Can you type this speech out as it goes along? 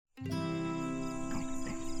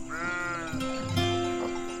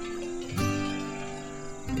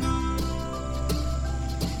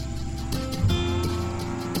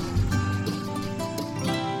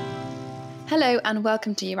Hello and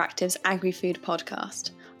welcome to Euractiv's Agri-Food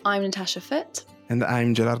podcast. I'm Natasha Foote. And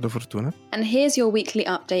I'm Gerardo Fortuna. And here's your weekly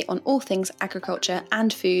update on all things agriculture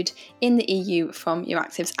and food in the EU from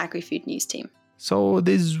Euractiv's Agri-Food news team. So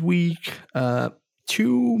this week,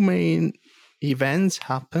 two main events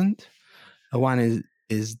happened. One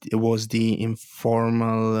was the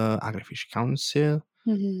informal Agrifish Council,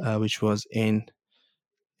 which was in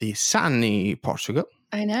the sunny Portugal.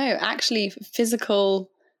 I know, actually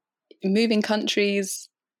physical moving countries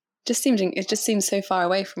it just seems so far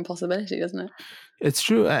away from possibility, doesn't it? It's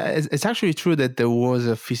true. It's actually true that there was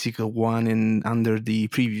a physical one under the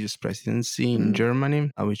previous presidency in Germany,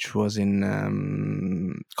 which was in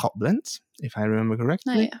Koblenz, if I remember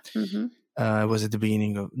correctly. Oh, yeah. It was at the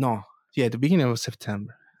beginning of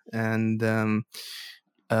September. And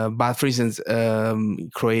but for instance,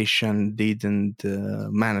 Croatian didn't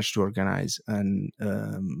manage to organize a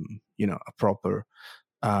proper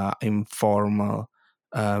informal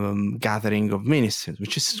gathering of ministers,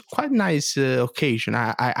 which is quite a nice occasion.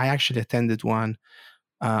 I actually attended one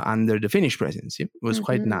under the Finnish presidency. It was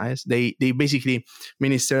quite nice. They basically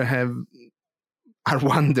ministers are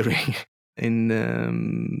wandering in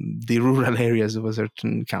the rural areas of a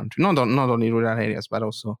certain country. Not only rural areas, but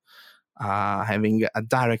also having a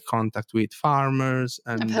direct contact with farmers.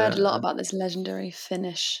 And I've heard a lot about this legendary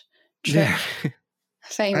Finnish trip. Yeah.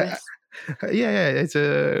 Famous.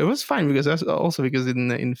 It was fine because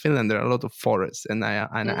in Finland there are a lot of forests, and I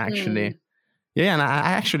actually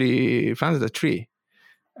planted a tree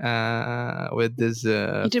with this.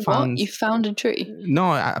 You did what? You found a tree?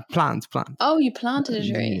 No, a plant. Oh, you planted a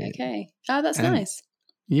tree. Okay. Oh, that's nice.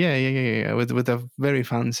 Yeah. With a very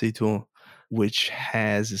fancy tool, which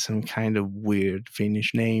has some kind of weird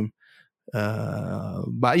Finnish name.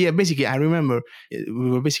 But yeah, basically, I remember we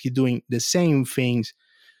were basically doing the same things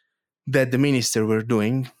that the minister were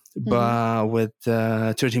doing, but with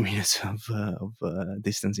 30 minutes of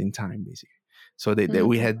distance in time, basically. So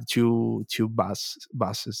we had two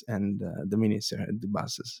buses, and the minister had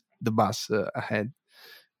the bus ahead,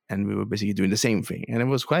 and we were basically doing the same thing. And it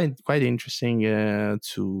was quite interesting and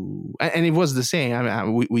it was the same. I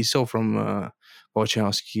mean, we saw from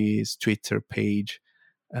Wojciechowski's Twitter page,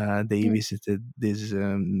 they visited this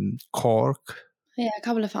Cork. Yeah, a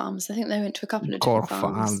couple of farms. I think they went to a couple of Cork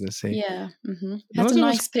different farms. They say. Yeah. Mm-hmm. Had some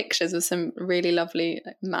nice pictures with some really lovely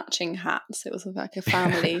matching hats. It was like a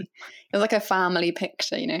family. It was like a family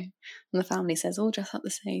picture, And the family says, all dress up the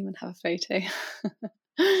same and have a photo.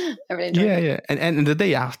 I really enjoyed it. Yeah. And the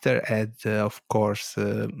day after had, of course,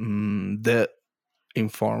 the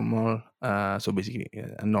informal, so basically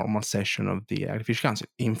a normal session of the Agrifish Council.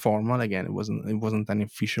 Informal, again, it wasn't an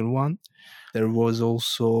official one. There was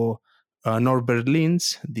also Norbert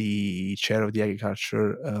Linz, the chair of the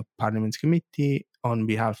Agriculture Parliament Committee, on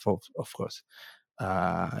behalf of course,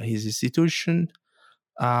 his institution.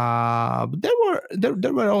 But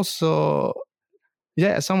there were also,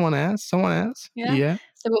 someone else. Yeah.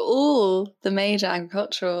 So we're all the major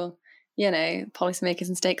agricultural, policymakers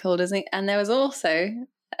and stakeholders, and there was also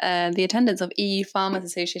the attendance of EU Farmers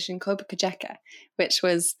Association Kopa Cogeca, which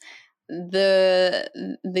was the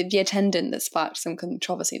attendant that sparked some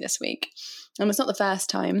controversy this week. And it's not the first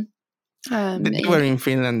time. They were in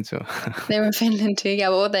Finland too. They were in Finland too, yeah.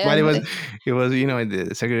 Well, it was the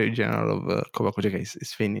Secretary General of Kopa Cogeca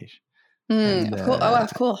is Finnish.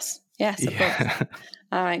 Of course. Yes, of course.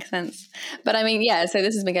 That makes sense. But I mean, so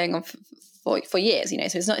this has been going on for years,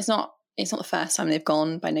 so it's not the first time they've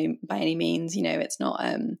gone by any means, it's not,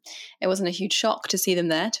 it wasn't a huge shock to see them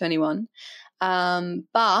there to anyone.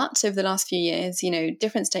 But over the last few years,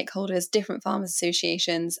 different stakeholders, different farmers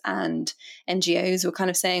associations and NGOs were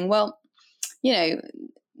kind of saying, well,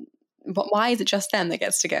 why is it just them that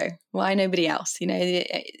gets to go? Why nobody else?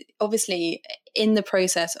 Obviously in the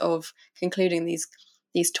process of concluding these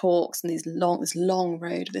talks and this long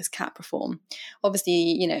road of this CAP reform,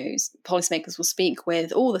 obviously, policymakers will speak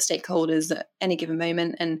with all the stakeholders at any given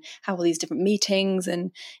moment and have all these different meetings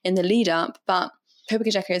and in the lead up. But Kopa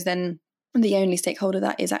Cogeca is then the only stakeholder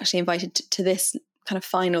that is actually invited to this kind of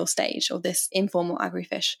final stage of this informal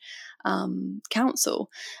Agrifish council.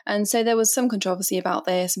 And so there was some controversy about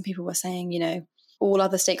this, and people were saying, all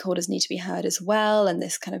other stakeholders need to be heard as well, and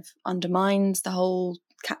this kind of undermines the whole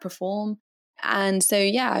CAP reform. And so,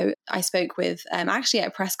 I spoke with, actually at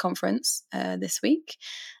a press conference this week,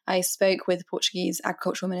 I spoke with the Portuguese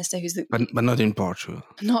agricultural minister But not in Portugal.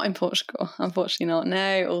 Not in Portugal, unfortunately not.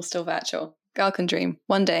 No, all still virtual. Girl can dream.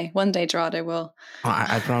 One day, Gerardo will.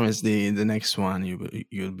 I promise the next one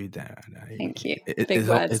you'll be there. Thank you. Big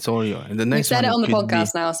words. It's all yours. The next you said one it on the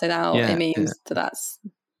podcast now, so now it means that that's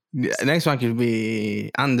The next one could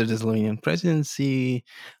be under the Slovenian presidency.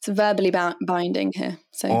 It's verbally binding here.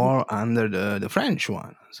 So or under the French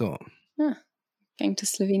one. So going to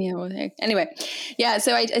Slovenia. Anyway, yeah,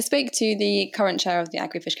 so I spoke to the current chair of the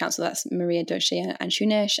Agrifish Council, that's Maria Doce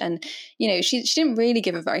Antunes, and, she didn't really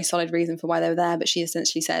give a very solid reason for why they were there, but she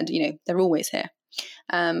essentially said, they're always here.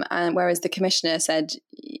 And whereas the commissioner said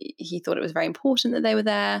he thought it was very important that they were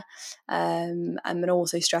there, and but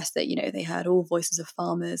also stressed that, they heard all voices of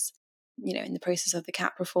farmers, in the process of the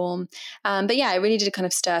CAP reform. But yeah, it really did kind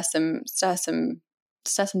of stir some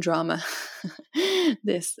drama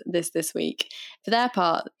this week. For their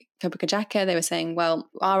part, Copa Cogeca, they were saying, well,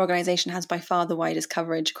 our organisation has by far the widest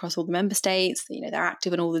coverage across all the member states. They're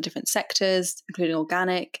active in all the different sectors, including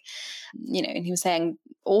organic. And he was saying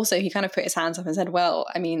also, he kind of put his hands up and said, well,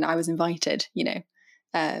 I mean, I was invited,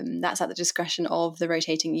 that's at the discretion of the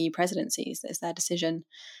rotating EU presidencies. It's their decision.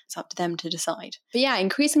 It's up to them to decide. But yeah,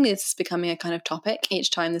 increasingly this is becoming a kind of topic each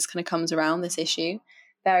time this kind of comes around, this issue.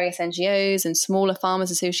 Various NGOs and smaller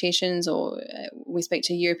farmers associations, or we spoke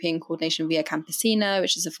to European Coordination Via Campesina,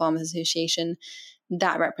 which is a farmers association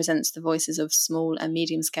that represents the voices of small and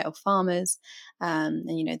medium scale farmers. And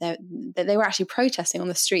they were actually protesting on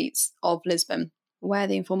the streets of Lisbon, where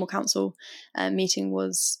the informal council meeting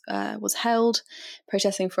was held,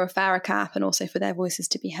 protesting for a fairer CAP and also for their voices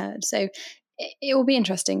to be heard. So it will be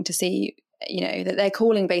interesting to see, that they're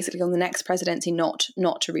calling basically on the next presidency not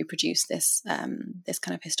to reproduce this this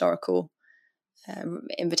kind of historical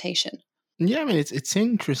invitation. Yeah, I mean, it's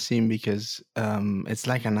interesting because it's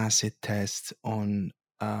like an acid test on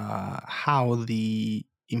how the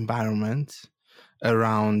environment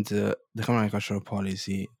around the common agricultural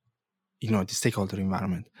policy, the stakeholder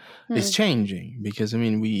environment, is changing. Because I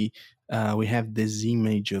mean, we have this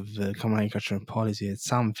image of common agricultural policy as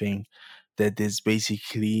something that is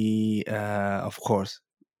basically, of course,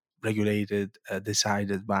 regulated,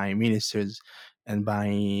 decided by ministers and by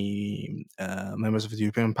members of the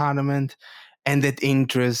European Parliament, and that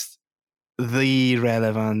interests the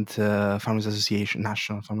relevant farmers association,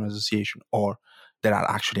 national farmers association, or that are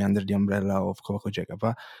actually under the umbrella of Copa Cogeca.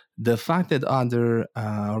 But the fact that other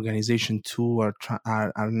organizations too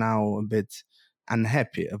are now a bit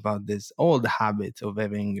unhappy about this old habit of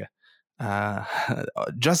having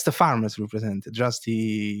just the farmers represented, just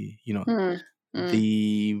the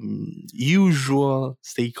the usual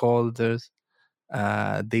stakeholders,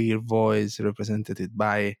 their voice represented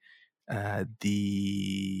by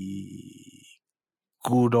the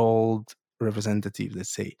good old representative,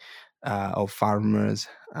 let's say, of farmers.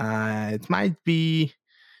 It might be,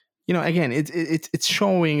 again, it's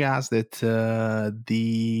showing us that the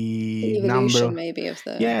evolution number, maybe of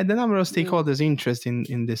the the number of stakeholders interested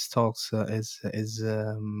in these talks is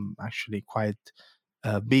actually quite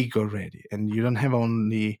big already, and you don't have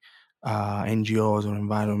only NGOs or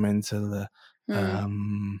environmental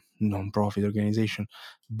non-profit organization,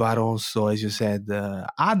 but also, as you said,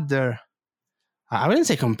 other, I wouldn't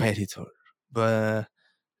say competitor, but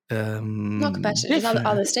not competitors,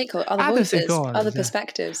 other stakeholders, other voices, other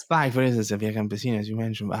perspectives. Like, for instance, Via Campesina, as you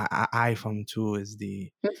mentioned, IFOAM too is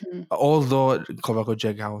the, although Copa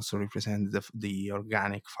Cogeca also represents the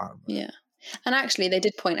organic farmer. Yeah. And actually, they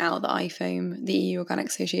did point out that IFOAM, the EU Organic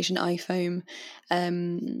Association, IFOAM,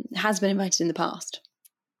 has been invited in the past.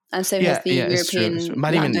 And so has the European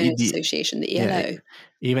Landowners Association, the ELO.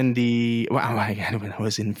 Even again, when I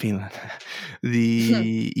was in Finland,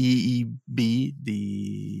 the EEB,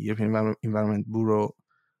 the European Environment Bureau,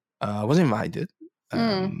 was invited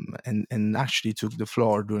and actually took the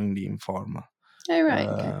floor during the informal. Oh, right.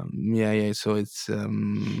 Okay. Yeah. So it's.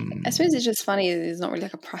 I suppose it's just funny. There's not really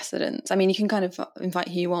like a precedent. I mean, you can kind of invite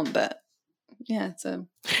who you want, but yeah, so.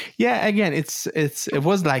 Yeah, again, it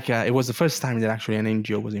was like it was the first time that actually an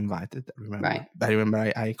NGO was invited. I remember. Right. I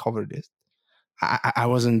remember I covered this. I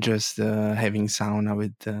wasn't just having sauna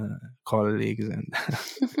with colleagues, and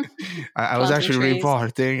I was actually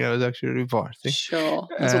reporting. Sure,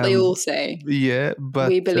 that's what they all say. Yeah, but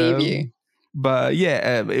we believe you. But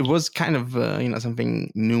yeah, it was kind of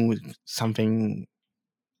something new, something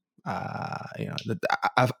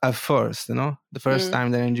at first, the first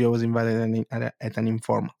time the NGO was invited at an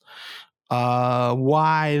informal.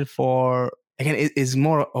 While for again, it's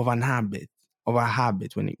more of a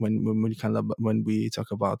habit when we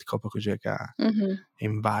talk about Copa Cogeca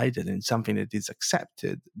invited and something that is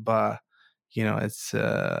accepted, but. It's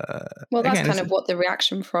well, that's kind of what the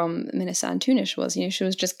reaction from Minister Antunes was. She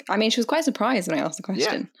was just, I mean, she was quite surprised when I asked the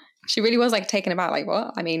question. Yeah. She really was like taken aback, like,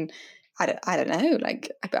 what? I mean, I don't know,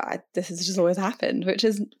 like, this has just always happened, which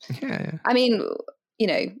is, I mean,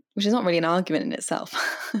 which is not really an argument in itself.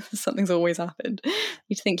 Something's always happened.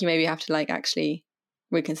 You'd think you maybe have to actually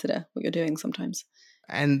reconsider what you're doing sometimes.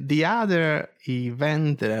 And the other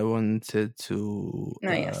event that I wanted to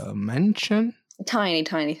mention, a tiny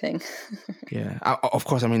thing. Yeah, of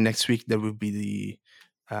course. I mean, next week there will be the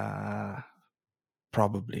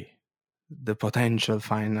probably the potential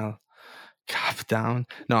final countdown.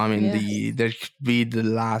 No, I mean there could be the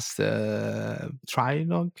last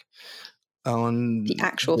trilogue on the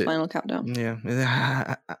actual final countdown.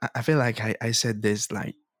 Yeah, I feel like I said this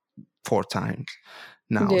 4 times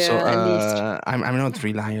now, so at least. I'm not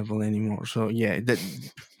reliable anymore. So yeah,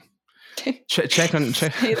 check on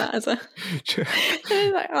say that as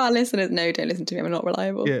our listeners don't listen to me. I'm not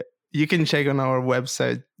reliable. Yeah, you can check on our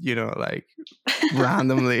website,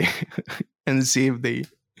 randomly, and see if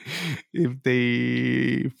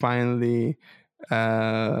they finally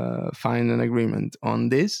find an agreement on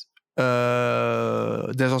this.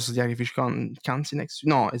 There's also the Irish Council next.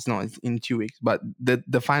 No, it's not. It's in 2 weeks. But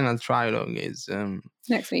the final trilogue is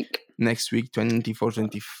next week. Next week,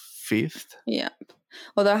 24th, 25th. Yeah.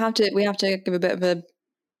 Although we have to give a bit of a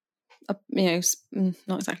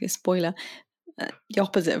not exactly a spoiler, the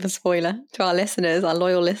opposite of a spoiler to our listeners, our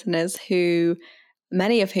loyal listeners, who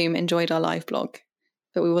many of whom enjoyed our live blog.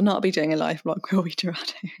 But we will not be doing a live blog, will we,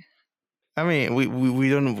 Dorado? I mean, we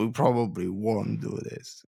probably won't do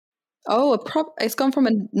this. Oh, it's gone from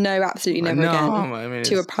a no, absolutely never again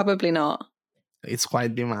to a probably not. It's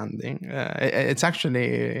quite demanding. It's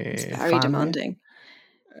actually very demanding.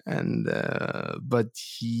 And but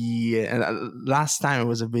last time it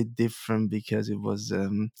was a bit different because it was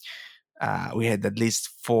we had at least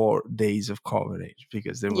 4 days of coverage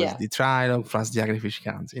because there was the trial plus the Agrifish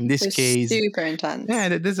Council. In this case, super intense. Yeah,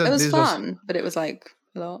 it was fun, but it was a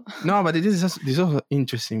lot. No, but this is also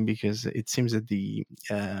interesting because it seems that the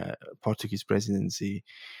Portuguese presidency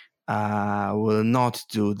will not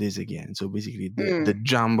do this again. So basically the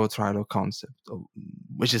jumbo trial concept,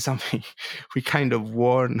 which is something we kind of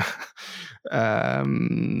warn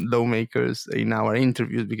lawmakers in our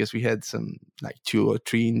interviews, because we had some 2 or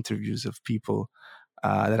 3 interviews of people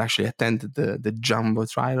that actually attended the jumbo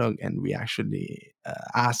trial, and we actually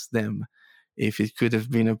asked them if it could have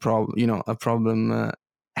been a problem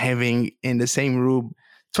having in the same room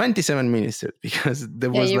 27 ministers, because there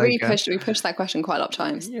was we pushed that question quite a lot of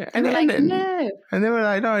times. Yeah, and they were no. And they were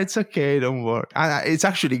like, no, it's okay, don't worry. It's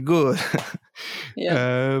actually good.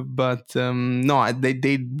 But no,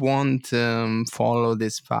 they won't follow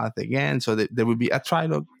this path again. So there will be a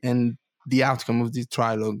trilogue, and the outcome of the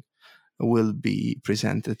trilogue will be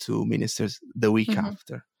presented to ministers the week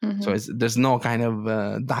after. Mm-hmm. So there's no kind of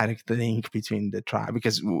direct link between the trial,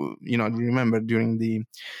 because remember during the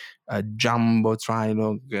jumbo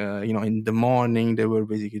trilogue, in the morning they were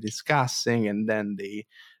basically discussing, and then the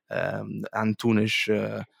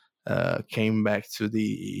Antunes came back to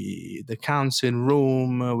the council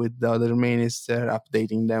room with the other minister,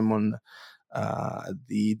 updating them on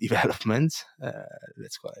the developments.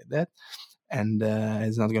 Let's call it that. And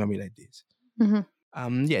it's not going to be like this.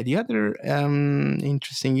 Mm-hmm. The other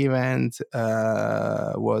interesting event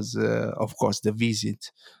was, of course, the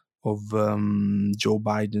visit of Joe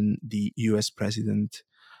Biden, the US president,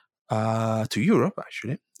 to Europe,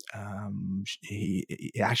 actually.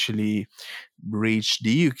 He actually reached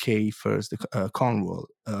the UK first, Cornwall,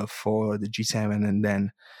 for the G7, and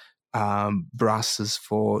then Brussels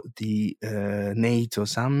for the NATO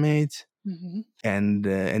summit. Mm-hmm. And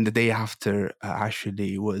the day after,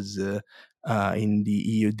 actually was in the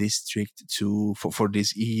EU district for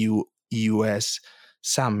this EU-US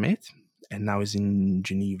summit, and now is in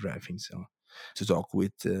Geneva, I think so, to talk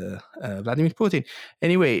with Vladimir Putin.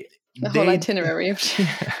 Anyway, the whole itinerary of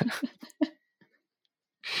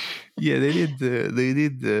yeah, they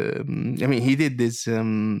did. I mean, he did this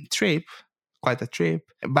trip, quite a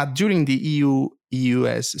trip. But during the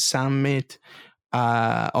EU-US summit,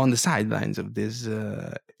 on the sidelines of this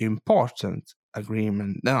important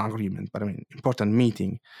important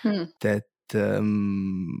meeting that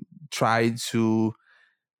tried to,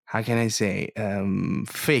 how can I say,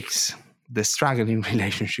 fix the struggling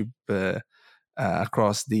relationship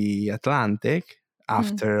across the Atlantic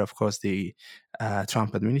after, of course, the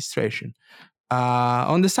Trump administration.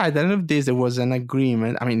 On the sideline of this, there was an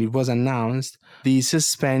agreement. I mean, it was announced the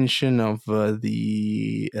suspension of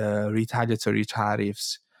the retaliatory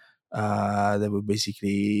tariffs that were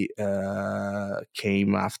basically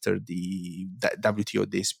came after the WTO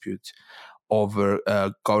dispute over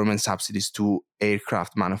government subsidies to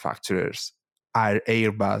aircraft manufacturers,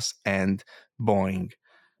 Airbus and Boeing,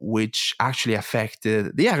 which actually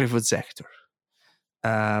affected the agri-food sector.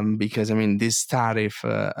 because this tariff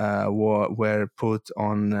were put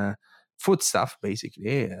on foodstuff,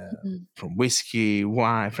 basically, from whiskey,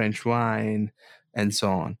 wine, French wine, and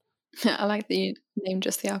so on. I like that you named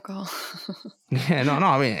just the alcohol.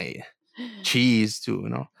 Yeah, cheese too,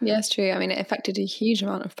 Yeah, it's true. It affected a huge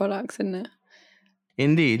amount of products, didn't it?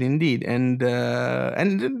 Indeed, and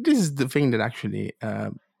this is the thing that actually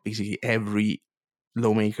basically every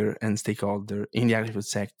lawmaker and stakeholder in the agri-food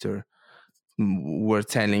sector were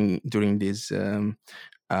telling during these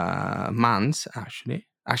months,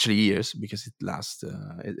 actually years, because it lasts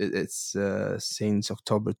it's since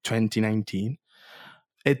October 2019.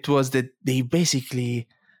 It was that they basically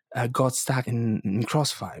got stuck in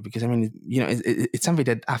crossfire, because it's something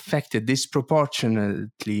that affected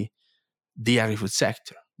disproportionately the agri-food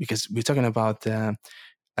sector, because we're talking about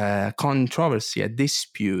controversy, a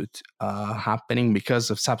dispute happening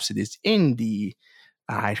because of subsidies in the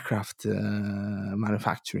aircraft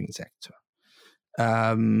manufacturing sector.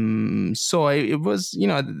 So it was,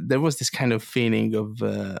 there was this kind of feeling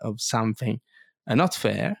of something not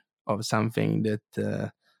fair, of something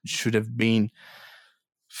that should have been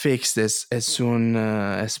fixed as soon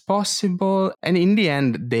as possible. And in the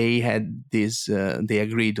end, they had this, they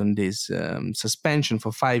agreed on this suspension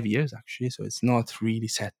for 5 years, actually. So it's not really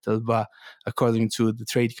settled, but according to the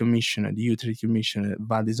Trade Commissioner, the EU Trade Commissioner,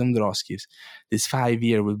 Valdis Dombrovskis, this 5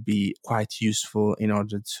 year will be quite useful in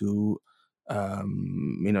order to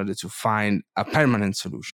find a permanent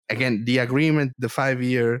solution. Again, the agreement, the 5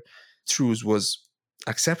 year truce, was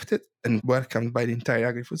accepted and welcomed by the entire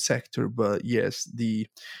agri-food sector. But yes, the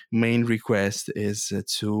main request is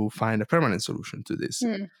to find a permanent solution to this.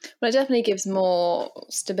 Well, it definitely gives more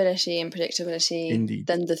stability and predictability. Indeed.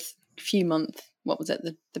 Than the few months. What was it?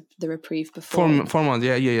 The reprieve before? 4 months.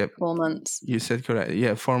 Yeah. 4 months. You said correct.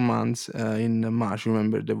 Yeah, 4 months in March.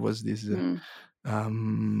 Remember, there was this even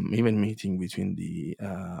meeting between the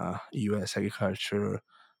U.S. Agriculture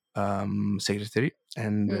Secretary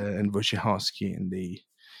and Wojciechowski, and they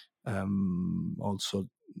also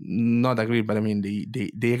not agreed, but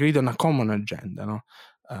they agreed on a common agenda,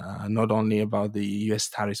 not only about the U.S.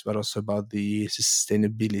 tariffs, but also about the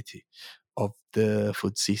sustainability of the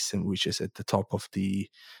food system, which is at the top of the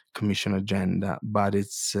Commission agenda. But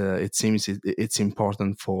it seems it's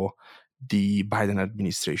important for the Biden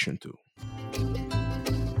administration too.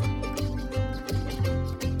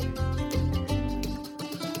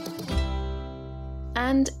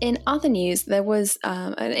 And in other news, there was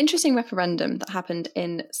an interesting referendum that happened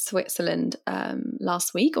in Switzerland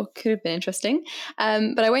last week, or could have been interesting.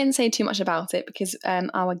 But I won't say too much about it, because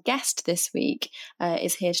our guest this week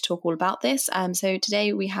is here to talk all about this. So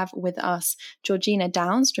today we have with us Georgina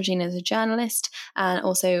Downs. Georgina is a journalist and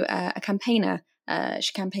also a campaigner.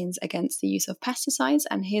 She campaigns against the use of pesticides,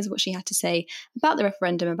 and here's what she had to say about the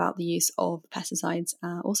referendum about the use of pesticides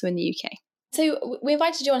also in the UK. So we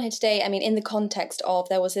invited you on here today, in the context of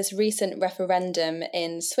there was this recent referendum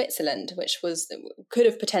in Switzerland, which could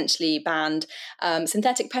have potentially banned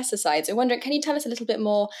synthetic pesticides. I'm wondering, can you tell us a little bit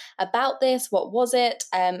more about this? What was it?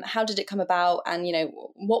 How did it come about? And,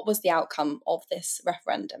 what was the outcome of this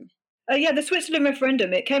referendum? The Switzerland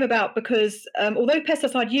referendum, it came about because although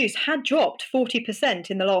pesticide use had dropped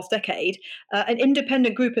 40% in the last decade, an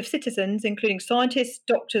independent group of citizens, including scientists,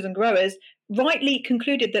 doctors and growers, rightly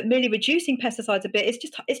concluded that merely reducing pesticides a bit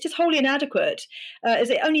is just wholly inadequate, as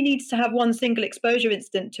it only needs to have one single exposure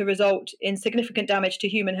incident to result in significant damage to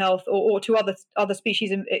human health or to other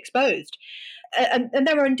species exposed. And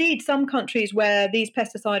there are indeed some countries where these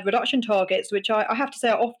pesticide reduction targets, which I have to say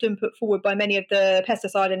are often put forward by many of the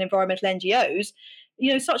pesticide and environmental NGOs,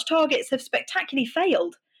 such targets have spectacularly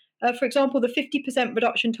failed. For example, the 50%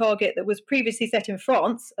 reduction target that was previously set in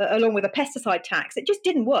France, along with a pesticide tax, it just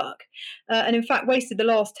didn't work. And in fact, wasted the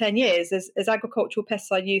last 10 years as agricultural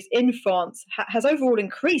pesticide use in France has overall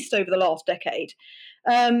increased over the last decade.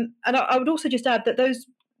 And I would also just add that those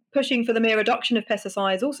pushing for the mere reduction of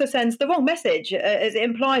pesticides also sends the wrong message, as it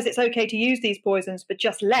implies it's okay to use these poisons, but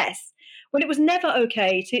just less, when it was never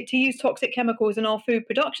okay to use toxic chemicals in our food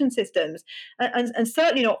production systems, and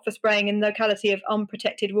certainly not for spraying in the locality of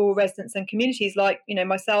unprotected rural residents and communities like,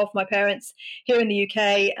 myself, my parents here in the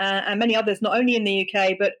UK, and many others, not only in the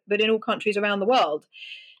UK, but in all countries around the world.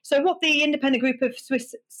 So what the independent group of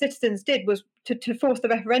Swiss citizens did was to force the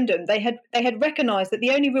referendum. They had recognised that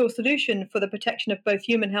the only real solution for the protection of both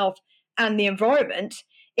human health and the environment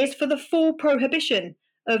is for the full prohibition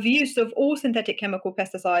of use of all synthetic chemical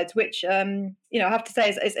pesticides, which I have to say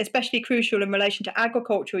is especially crucial in relation to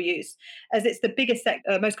agricultural use, as it's the biggest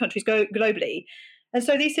sector most countries go globally. And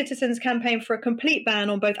so these citizens campaigned for a complete ban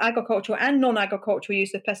on both agricultural and non-agricultural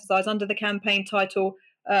use of pesticides under the campaign title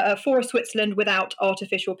For a Switzerland Without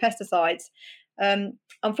Artificial Pesticides.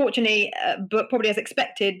 Unfortunately, but probably as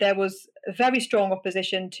expected, there was very strong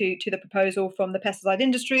opposition to the proposal from the pesticide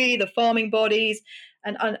industry, the farming bodies,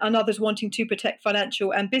 and others wanting to protect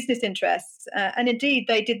financial and business interests. And indeed,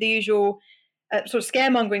 they did the usual sort of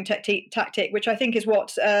scaremongering tactic, which I think is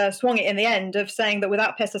what swung it in the end, of saying that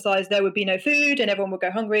without pesticides there would be no food and everyone would go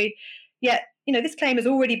hungry. Yet, this claim has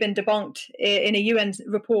already been debunked in a UN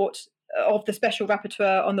report of the Special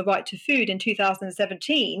Rapporteur on the Right to Food in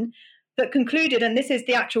 2017 that concluded, and this is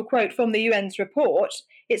the actual quote from the UN's report,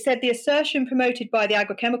 it said the assertion promoted by the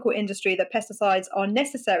agrochemical industry that pesticides are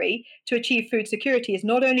necessary to achieve food security is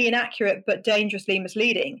not only inaccurate but dangerously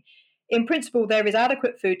misleading. In principle, there is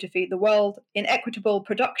adequate food to feed the world. Inequitable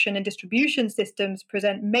production and distribution systems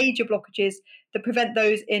present major blockages that prevent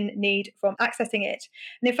those in need from accessing it.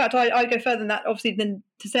 And in fact, I go further than that, obviously, than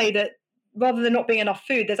to say that rather than not being enough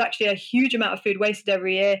food, there's actually a huge amount of food wasted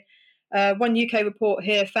every year. One UK report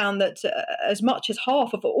here found that as much as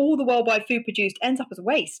half of all the worldwide food produced ends up as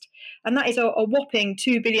waste. And that is a whopping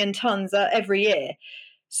 2 billion tonnes every year.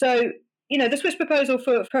 So, the Swiss proposal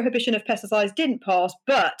for prohibition of pesticides didn't pass,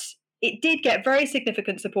 but it did get very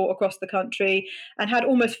significant support across the country and had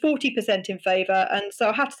almost 40% in favour. And so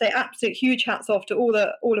I have to say, absolute huge hats off to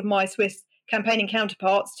all of my Swiss campaigning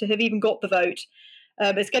counterparts to have even got the vote.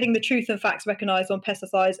 It's getting the truth and facts recognised on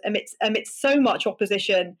pesticides amidst so much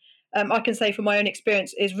opposition. I can say from my own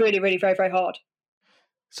experience is really, really very, very hard.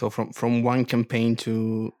 So from one campaign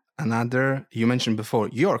to another, you mentioned before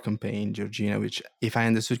your campaign, Georgina, which, if I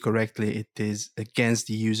understood correctly, it is against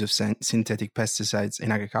the use of synthetic pesticides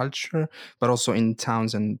in agriculture, but also in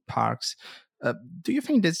towns and parks. Do you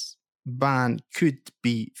think this ban could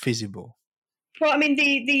be feasible? Well, I mean,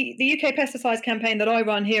 the UK pesticides campaign that I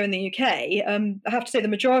run here in the UK, I have to say the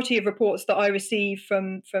majority of reports that I receive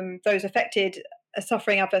from those affected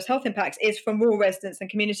suffering adverse health impacts is from rural residents and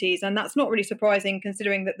communities. And that's not really surprising,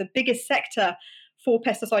 considering that the biggest sector for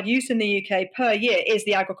pesticide use in the UK per year is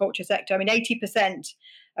the agriculture sector. I mean,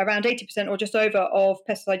 around 80% or just over of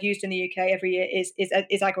pesticide used in the UK every year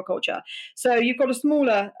is agriculture. So you've got a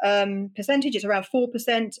smaller percentage, it's around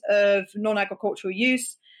 4% of non-agricultural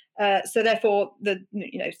use. So therefore,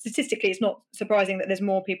 statistically, it's not surprising that there's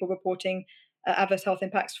more people reporting adverse health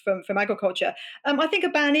impacts from agriculture. I think a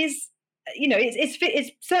ban is,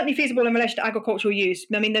 it's certainly feasible in relation to agricultural use.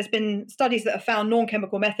 I mean, there's been studies that have found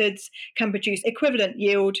non-chemical methods can produce equivalent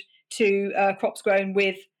yield to crops grown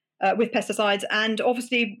with pesticides. And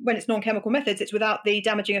obviously, when it's non-chemical methods, it's without the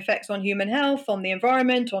damaging effects on human health, on the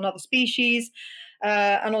environment, on other species,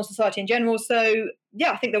 and on society in general. So,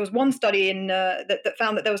 I think there was one study that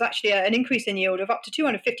found that there was actually an increase in yield of up to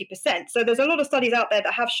 250%. So there's a lot of studies out there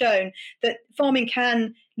that have shown that farming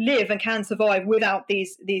can live and can survive without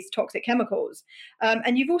these toxic chemicals.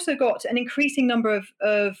 And you've also got an increasing number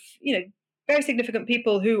of very significant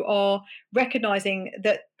people who are recognizing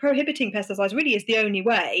that prohibiting pesticides really is the only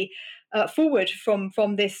way forward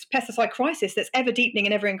from this pesticide crisis that's ever deepening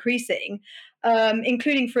and ever increasing,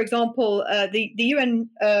 including, for example, the UN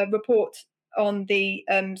report on the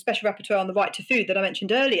Special Rapporteur on the Right to Food that I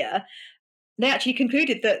mentioned earlier. They actually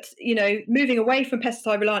concluded that, moving away from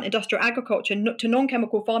pesticide-reliant industrial agriculture to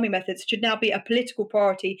non-chemical farming methods should now be a political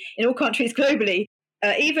priority in all countries globally.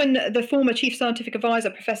 Even the former Chief Scientific Advisor,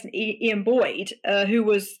 Professor Ian Boyd, who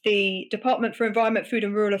was the Department for Environment, Food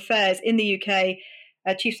and Rural Affairs in the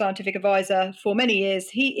UK, Chief Scientific Advisor for many years,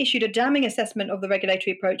 he issued a damning assessment of the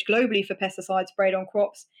regulatory approach globally for pesticides sprayed on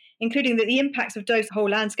crops, including that the impacts of those whole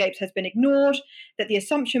landscapes has been ignored, that the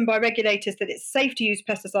assumption by regulators that it's safe to use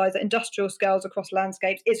pesticides at industrial scales across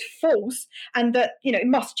landscapes is false, and that it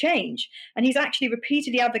must change. And he's actually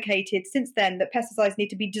repeatedly advocated since then that pesticides need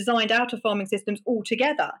to be designed out of farming systems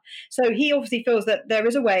altogether. So he obviously feels that there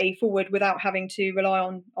is a way forward without having to rely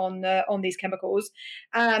on these chemicals.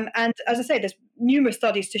 And as I say, there's numerous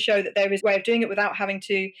studies to show that there is a way of doing it without having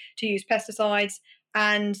to use pesticides.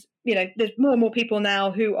 And there's more and more people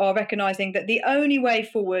now who are recognizing that the only way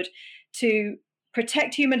forward to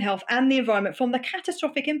protect human health and the environment from the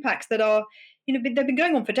catastrophic impacts that are, they've been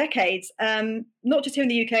going on for decades, not just here in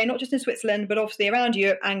the UK, not just in Switzerland, but obviously around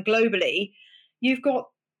Europe and globally. You've got,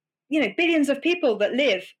 billions of people that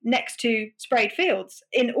live next to sprayed fields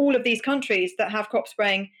in all of these countries that have crop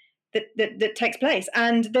spraying that takes place,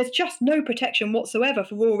 and there's just no protection whatsoever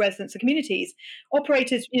for rural residents and communities.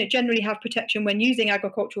 Operators, generally have protection when using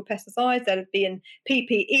agricultural pesticides. They'll be in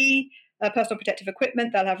PPE, personal protective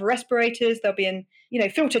equipment. They'll have respirators. They'll be in,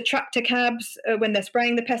 filtered tractor cabs when they're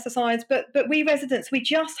spraying the pesticides. But we residents, we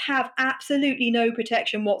just have absolutely no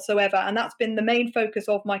protection whatsoever. And that's been the main focus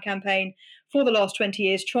of my campaign for the last 20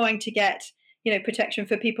 years, trying to get, protection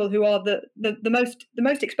for people who are the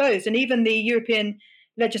most exposed. And even the European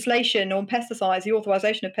legislation on pesticides, the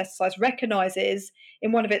authorization of pesticides, recognises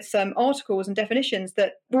in one of its articles and definitions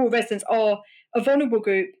that rural residents are a vulnerable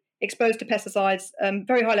group exposed to pesticides,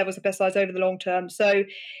 very high levels of pesticides over the long term. So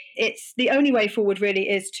it's the only way forward really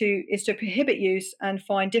is to prohibit use and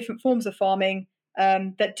find different forms of farming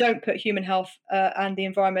that don't put human health and the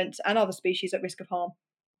environment and other species at risk of harm.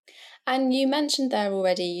 And you mentioned there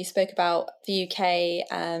already, you spoke about the UK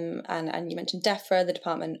and you mentioned DEFRA, the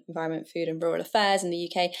Department of Environment, Food and Rural Affairs in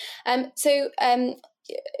the UK.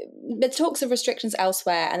 The talks of restrictions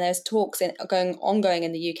elsewhere, and there's talks ongoing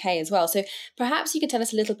in the UK as well. So perhaps you could tell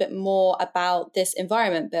us a little bit more about this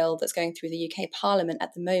environment bill that's going through the UK Parliament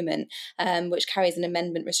at the moment, which carries an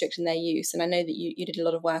amendment restricting their use. And I know that you did a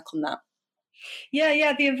lot of work on that.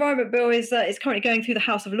 Yeah. The Environment Bill is currently going through the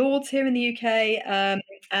House of Lords here in the UK,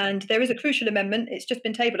 and there is a crucial amendment. It's just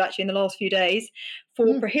been tabled actually in the last few days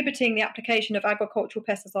for prohibiting the application of agricultural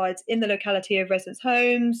pesticides in the locality of residents'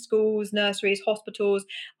 homes, schools, nurseries, hospitals,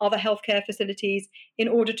 other healthcare facilities, in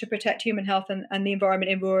order to protect human health and the environment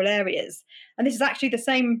in rural areas. And this is actually the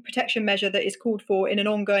same protection measure that is called for in an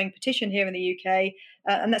ongoing petition here in the UK,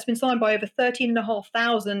 and that's been signed by over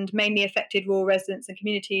 13,500 mainly affected rural residents and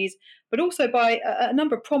communities, but also by a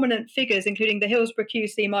number of prominent figures, including the Hillsborough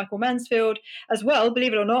QC Michael Mansfield, as well,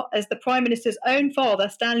 believe it or not, as the Prime Minister's own father,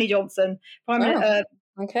 Stanley Johnson.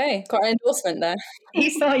 Okay, quite an endorsement there. He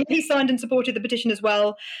signed and supported the petition as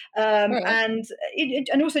well. And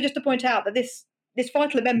also just to point out that this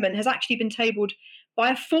vital amendment has actually been tabled by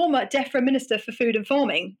a former DEFRA Minister for Food and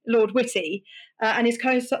Farming, Lord Whitty, and is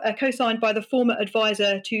co-signed by the former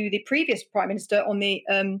advisor to the previous Prime Minister on the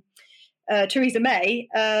Theresa May.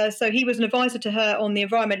 So he was an advisor to her on the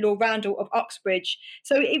environment, Lord Randall of Uxbridge.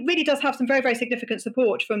 So it really does have some very, very significant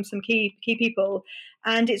support from some key people.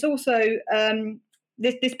 And it's also,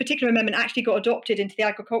 this particular amendment actually got adopted into the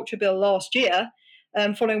Agriculture Bill last year,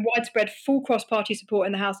 following widespread full cross-party support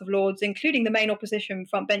in the House of Lords, including the main opposition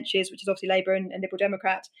front benches, which is obviously Labour and Liberal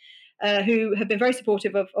Democrat, who have been very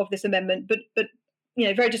supportive of this amendment. But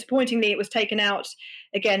very disappointingly, it was taken out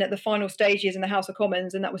again at the final stages in the House of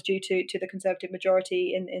Commons, and that was due to the Conservative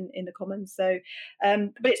majority in the Commons. So,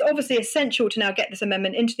 but it's obviously essential to now get this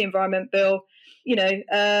amendment into the Environment Bill.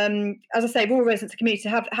 As I say, rural residents and communities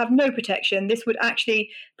have no protection. This would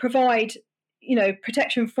actually provide,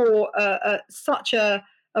 protection for such a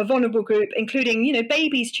vulnerable group, including,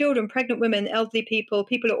 babies, children, pregnant women, elderly people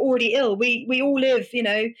who are already ill. We all live,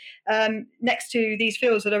 next to these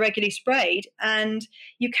fields that are regularly sprayed, and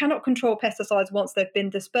you cannot control pesticides once they've been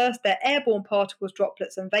dispersed. They're airborne particles,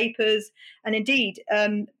 droplets and vapors. And indeed,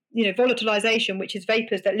 volatilization, which is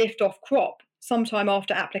vapors that lift off crop sometime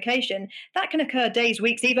after application, that can occur days,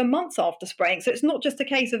 weeks, even months after spraying. So it's not just a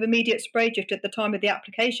case of immediate spray drift at the time of the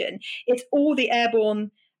application. It's all the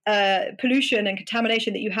airborne pollution and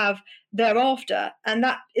contamination that you have thereafter, and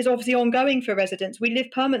that is obviously ongoing for residents. We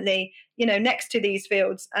live permanently, next to these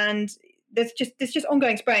fields, and there's just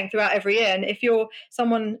ongoing spraying throughout every year. And if you're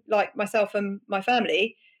someone like myself and my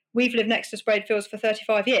family, we've lived next to sprayed fields for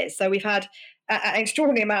 35 years, so we've had an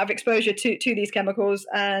extraordinary amount of exposure to these chemicals,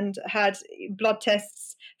 and had blood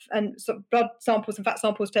tests and blood samples and fat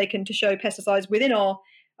samples taken to show pesticides within our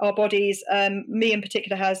bodies. Me in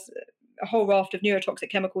particular has a whole raft of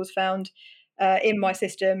neurotoxic chemicals found in my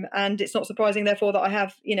system, and it's not surprising, therefore, that I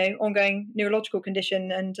have ongoing neurological condition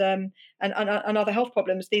and other health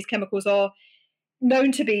problems. These chemicals are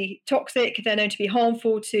known to be toxic. They're known to be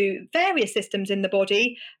harmful to various systems in the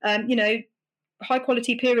body.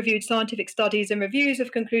 High-quality peer-reviewed scientific studies and reviews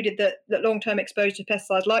have concluded that long-term exposure to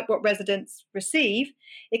pesticides, like what residents receive,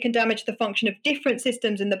 it can damage the function of different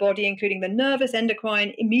systems in the body, including the nervous,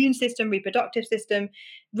 endocrine, immune system, reproductive system,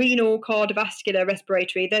 renal, cardiovascular,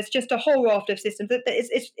 respiratory. There's just a whole raft of systems.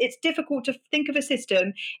 It's difficult to think of a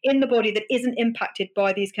system in the body that isn't impacted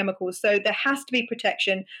by these chemicals. So there has to be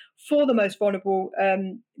protection for the most vulnerable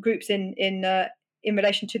groups in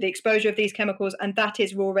relation to the exposure of these chemicals, and that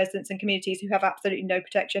is rural residents and communities who have absolutely no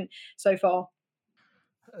protection so far.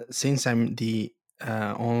 Since I'm the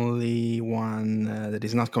only one that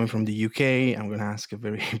is not coming from the UK, I'm going to ask a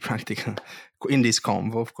very practical, in this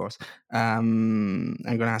convo, of course, I'm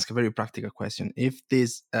going to ask a very practical question. If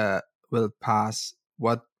this will pass,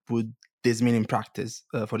 what would this mean in practice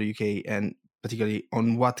for the UK, and particularly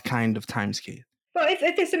on what kind of timescale? Well,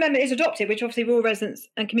 if this amendment is adopted, which obviously rural residents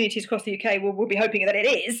and communities across the UK will be hoping that it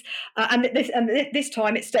is, and this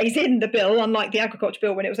time it stays in the bill, unlike the agriculture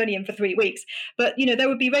bill when it was only in for 3 weeks. But there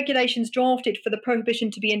would be regulations drafted for the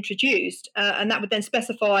prohibition to be introduced, and that would then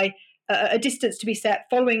specify a distance to be set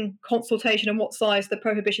following consultation on what size the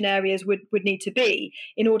prohibition areas would need to be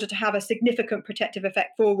in order to have a significant protective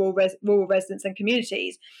effect for rural residents and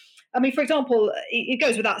communities. I mean, for example, it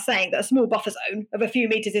goes without saying that a small buffer zone of a few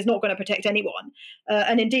metres is not going to protect anyone.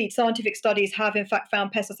 And indeed, scientific studies have in fact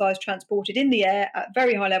found pesticides transported in the air at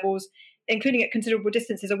very high levels, including at considerable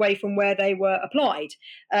distances away from where they were applied,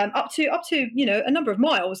 up to a number of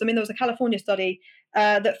miles. I mean, there was a California study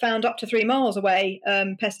that found up to 3 miles away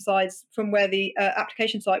pesticides from where the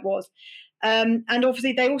application site was. And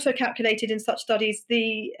obviously, they also calculated in such studies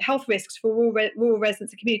the health risks for rural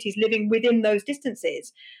residents and communities living within those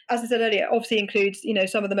distances. As I said earlier, obviously includes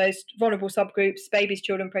some of the most vulnerable subgroups: babies,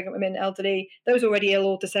 children, pregnant women, elderly, those already ill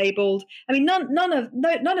or disabled. I mean,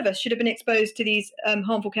 none of us should have been exposed to these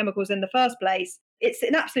harmful chemicals in the first place. It's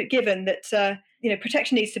an absolute given that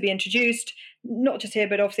protection needs to be introduced, not just here,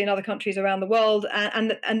 but obviously in other countries around the world, and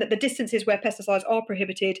that the distances where pesticides are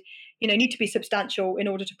prohibited, need to be substantial in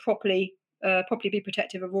order to properly be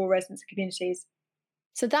protective of rural residents and communities.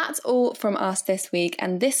 So that's all from us this week.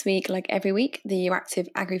 And this week, like every week, the Euractiv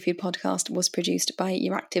Agri-Food podcast was produced by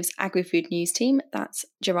Euractiv's Agri-Food News team. That's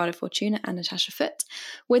Gerardo Fortuna and Natasha Foote,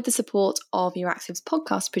 with the support of Euractiv's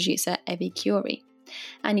podcast producer, Evie Curie.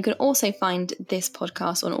 And you can also find this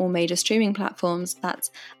podcast on all major streaming platforms. That's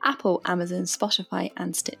Apple, Amazon, Spotify,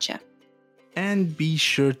 and Stitcher. And be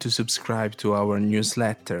sure to subscribe to our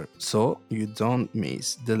newsletter so you don't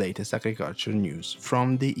miss the latest agriculture news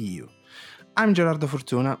from the EU. I'm Gerardo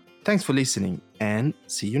Fortuna. Thanks for listening and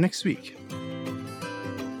see you next week.